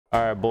All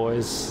right,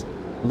 boys.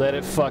 Let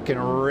it fucking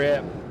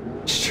rip.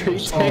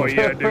 Street Oh takeover.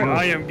 yeah, dude.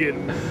 I am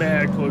getting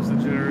mad close to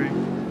jittery.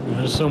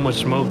 There's so much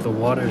smoke, the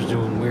water's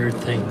doing weird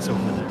things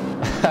over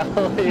there.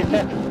 Hell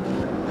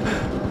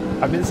yeah.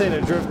 I've been saying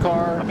a drift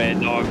car. My bad,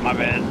 dog. My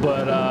bad.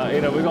 But,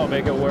 you know, we're gonna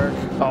make it work.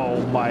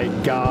 Oh my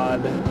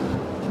god.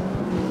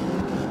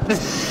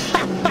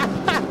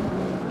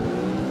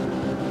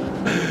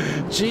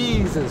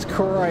 Jesus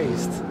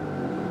Christ.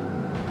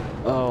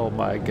 Oh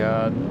my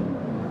god.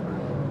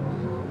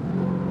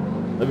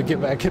 Let me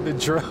get back in the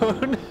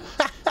drone.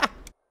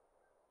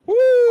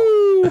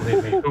 Woo!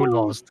 Who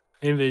lost?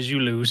 Invis, you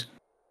lose.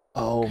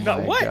 Oh my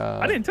what?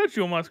 god. I didn't touch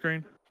you on my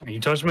screen. You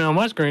touched me on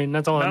my screen,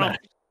 that's all that No,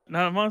 matters.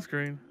 not on my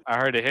screen. I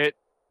heard a hit.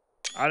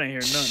 I didn't hear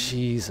nothing.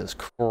 Jesus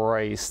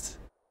Christ.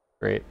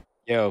 Great.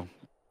 Yo.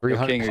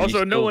 300. King,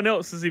 Also, no one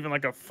else is even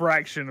like a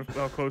fraction of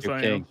how close I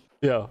am. King,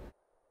 Yo.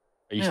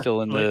 are you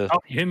still in the? Oh,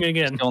 you hit me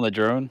again. Still in the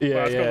drone? Yeah,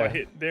 Well, I yeah.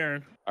 hit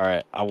Darren. All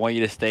right. I want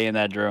you to stay in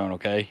that drone,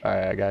 okay? All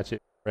right, I got you.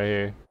 Right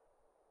here.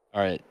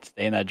 All right.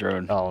 Stay in that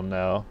drone. Oh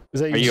no.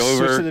 Is that Are you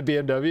switch over- to the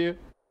BMW?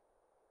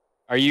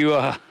 Are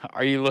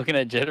you looking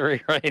at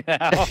jittery right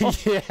now?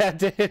 Yeah,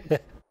 dude.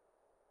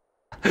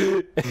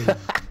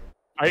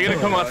 Are you gonna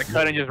come out the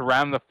cut and just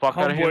ram the fuck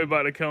out of Homeboy him?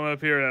 about to come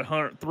up here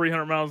at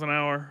 300 miles an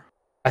hour.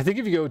 I think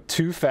if you go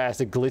too fast,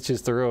 it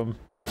glitches through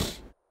them.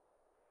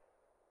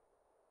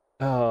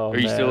 Oh, Are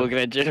you still looking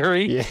at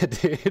jittery? Yeah,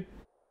 dude.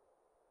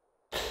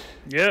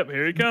 Yep,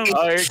 here he comes.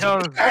 Oh, here he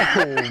comes.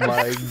 Oh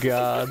my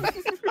god.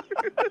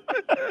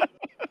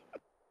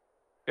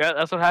 Yeah,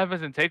 that's what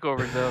happens in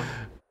takeovers, though.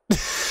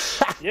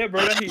 Yeah,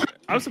 bro.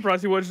 I'm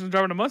surprised he wasn't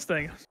driving a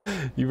Mustang.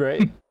 You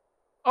right?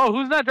 Oh,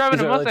 who's not driving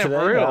Is a that Mustang today?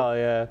 for real? Oh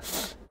yeah.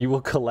 You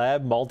will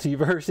collab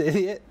multiverse,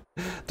 idiot.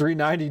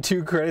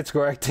 392 credit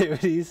score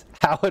activities.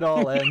 How it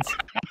all ends.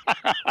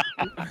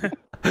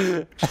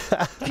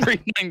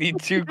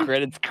 392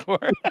 credit score.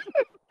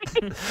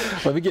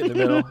 Let me get in the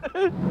middle.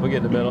 We'll get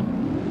in the middle.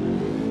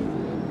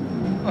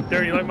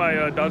 Darren, you like my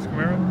Dodge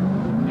Camaro?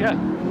 Yeah.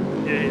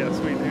 Yeah,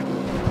 sweet dude.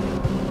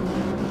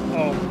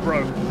 Oh,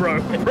 bro. Oh my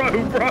What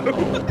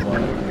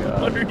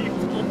god. are you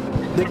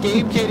doing? The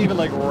game can't even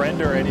like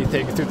render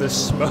anything through the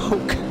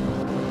smoke.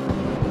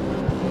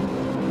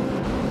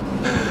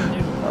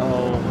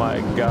 Oh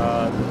my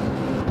god.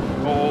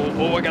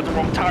 Oh, I got the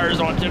wrong tires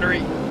on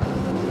jittery.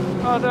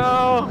 Oh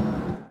no.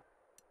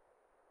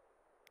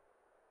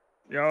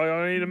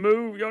 Y'all need to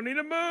move. Y'all need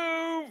to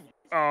move.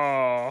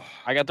 Oh,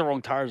 I got the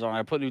wrong tires on.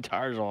 I put new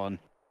tires on.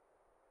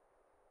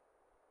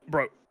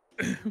 bro.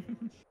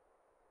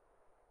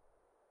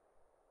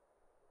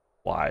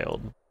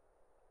 Wild.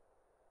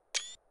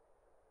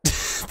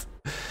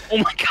 Oh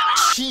my god.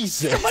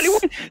 Jesus.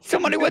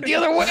 Somebody went the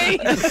other way.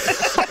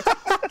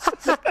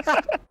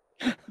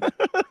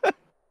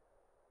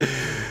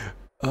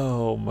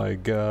 Oh my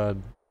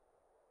god.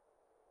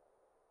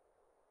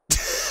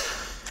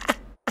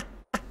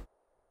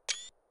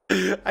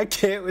 I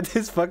can't with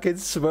this fucking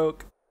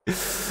smoke.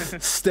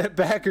 Step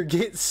back or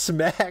get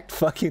smacked,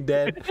 fucking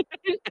dead.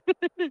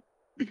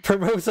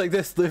 Promotes like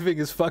this living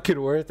is fucking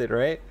worth it,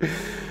 right?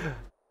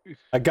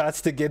 I got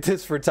to get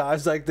this for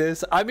times like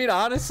this. I mean,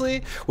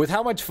 honestly, with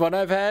how much fun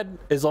I've had,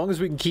 as long as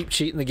we can keep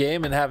cheating the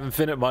game and have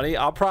infinite money,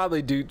 I'll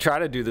probably try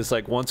to do this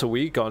like once a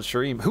week on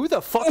stream. Who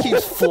the fuck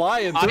keeps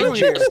flying through I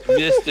here? just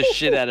missed the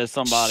shit out of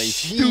somebody.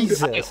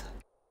 Jesus.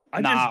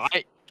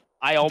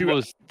 I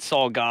almost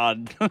saw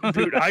God.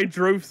 Dude, I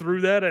drove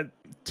through that at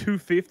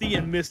 250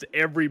 and missed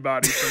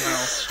everybody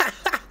somehow.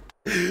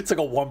 It's like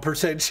a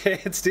 1%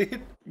 chance,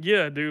 dude.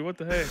 Yeah, dude, what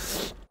the heck?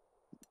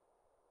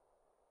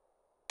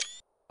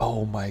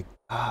 Oh my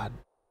god.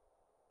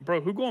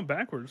 Bro, who going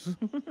backwards?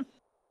 Let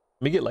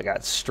me get like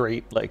a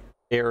straight like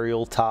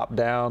aerial top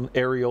down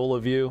areola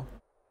view.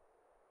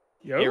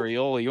 Yo.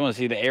 Areola, you want to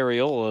see the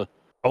areola?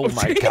 Oh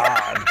my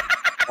god.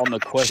 On the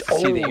quest to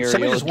see the areola.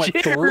 Somebody just went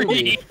through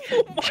me.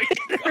 Oh my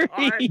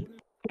god.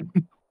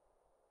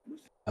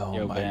 Oh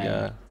Yo, my man.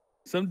 god.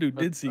 Some dude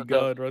did see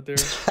God right there.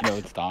 You know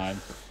it's time.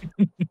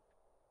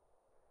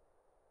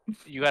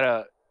 You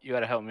gotta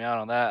help me out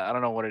on that. I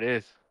don't know what it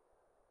is.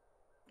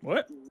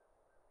 What?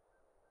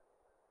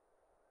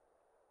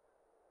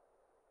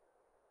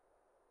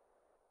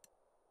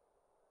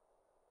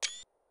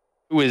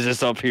 Who is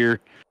this up here?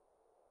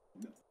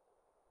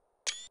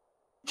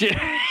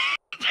 Jittery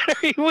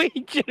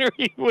weed.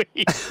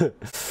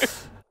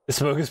 The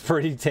smoke is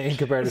pretty tame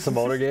compared to some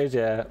older games.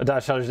 Yeah, a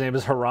Dodge Charger's name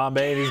is Harambe,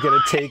 and he's gonna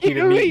take you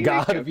to meet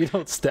God if you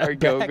don't step Alright,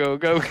 go, back. go,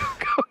 go, go,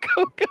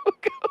 go, go,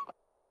 go.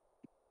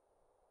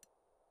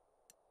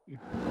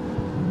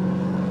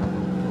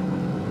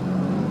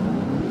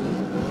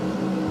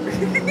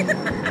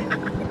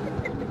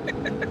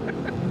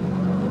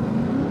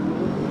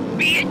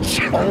 Bitch!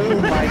 Oh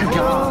my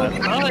god!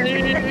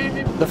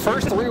 The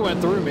first three went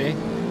through me.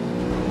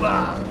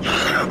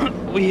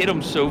 We hit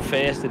him so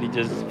fast that he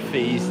just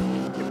phased.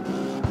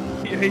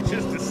 Yeah, he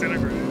just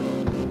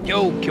disintegrated.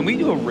 Yo, can we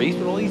do a race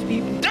with all these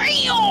people?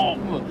 Damn!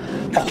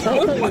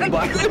 Oh my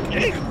god!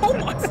 Oh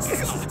my god.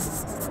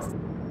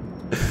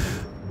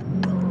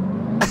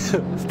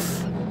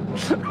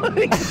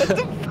 Like, what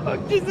the fuck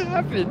just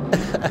happened?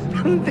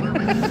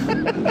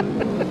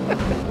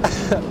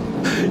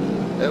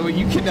 Well,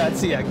 you cannot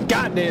see a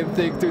goddamn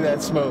thing through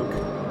that smoke.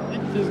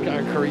 It just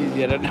got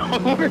crazy out of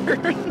nowhere.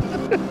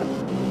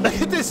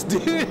 Look at this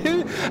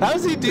dude. How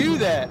does he do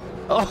that?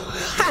 Oh.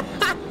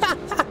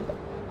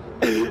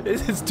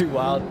 This is too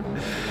wild.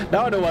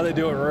 Now I know why they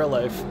do it in real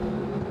life.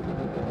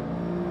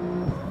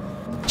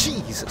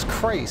 Jesus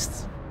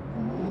Christ.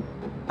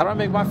 How do I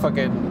make my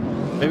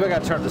fucking... Maybe I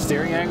gotta turn the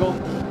steering angle?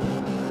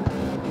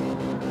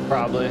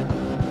 Probably.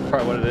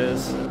 Probably what it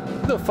is.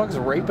 Who the fuck's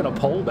raping a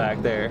pole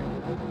back there?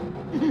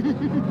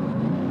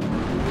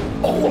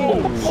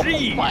 Oh,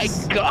 jeez! Oh my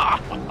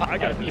god! I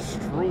got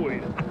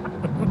destroyed.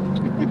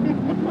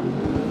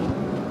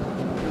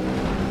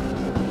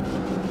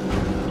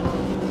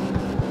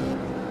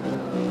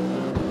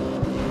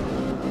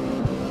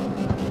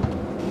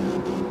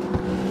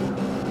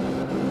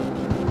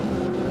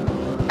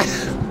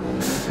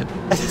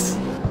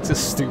 It's a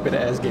stupid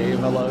ass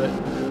game. I love it.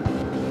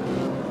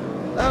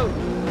 Oh.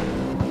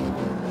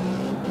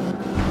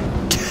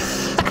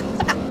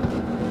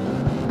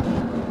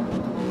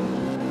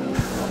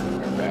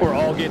 We're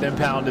all getting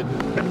impounded.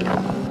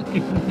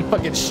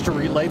 Fucking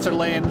street lights are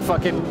laying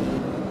fucking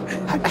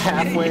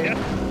halfway.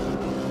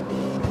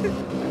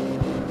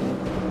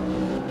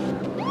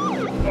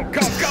 Oh,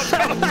 cops!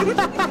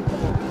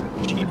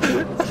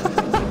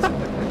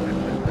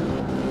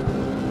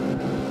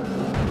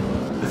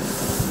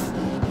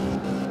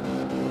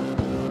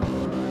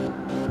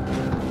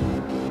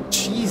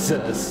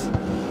 Jesus.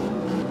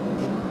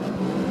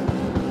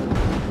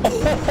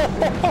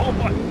 Oh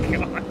my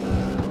god.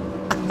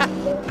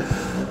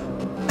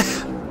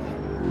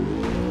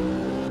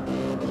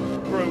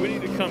 Bro, we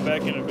need to come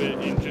back in a bit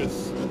and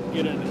just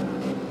get an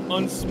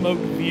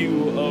unsmoked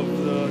view of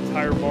the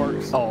tire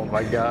marks. Oh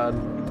my god.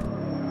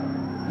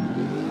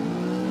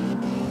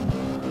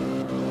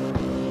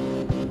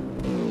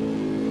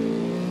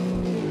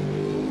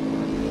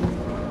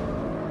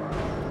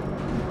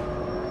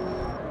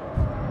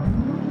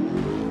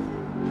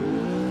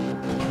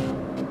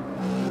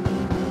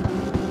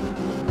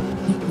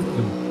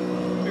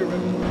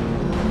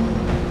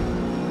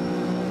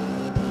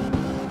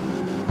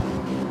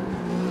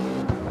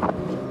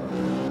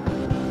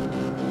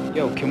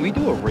 Yo, can we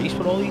do a race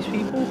with all these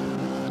people?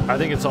 I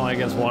think it's only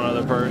against one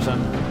other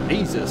person.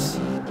 Jesus.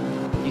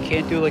 You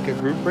can't do like a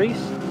group race?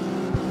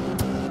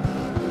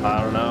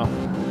 I don't know.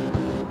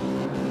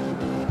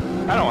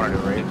 I don't want to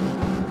do a race.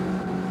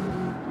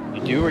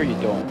 You do or you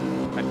don't?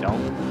 I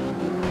don't.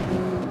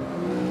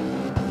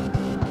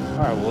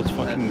 Alright, well let's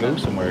fucking go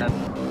somewhere. At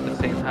the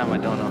same time, I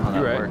don't know how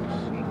that You're right.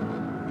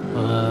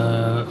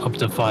 works. Up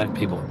to 5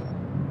 people.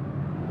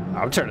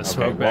 I'm turning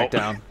smoke back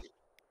down.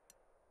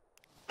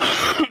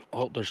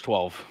 Oh, there's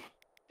 12.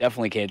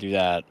 Definitely can't do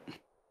that.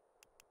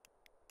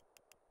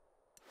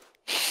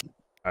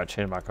 I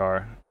changed my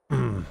car.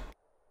 I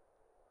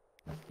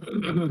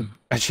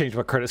changed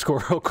my credit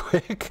score real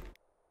quick.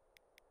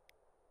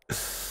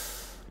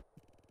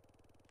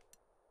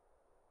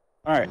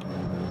 Alright.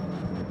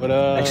 But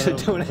Actually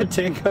doing a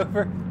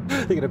takeover.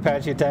 Thinking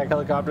Apache attack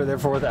helicopter,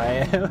 therefore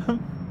I am.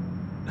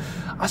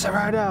 I said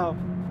right now.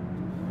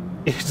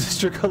 It's a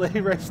Strickle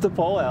race the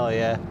pole, hell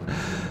yeah.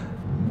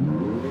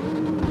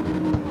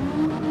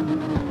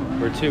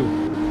 where to?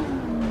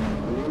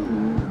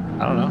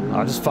 I don't know.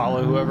 I'll just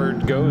follow whoever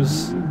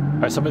goes. All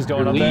right, somebody's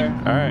going Your up lead. there.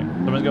 All right,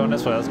 somebody's going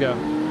this way. Let's go.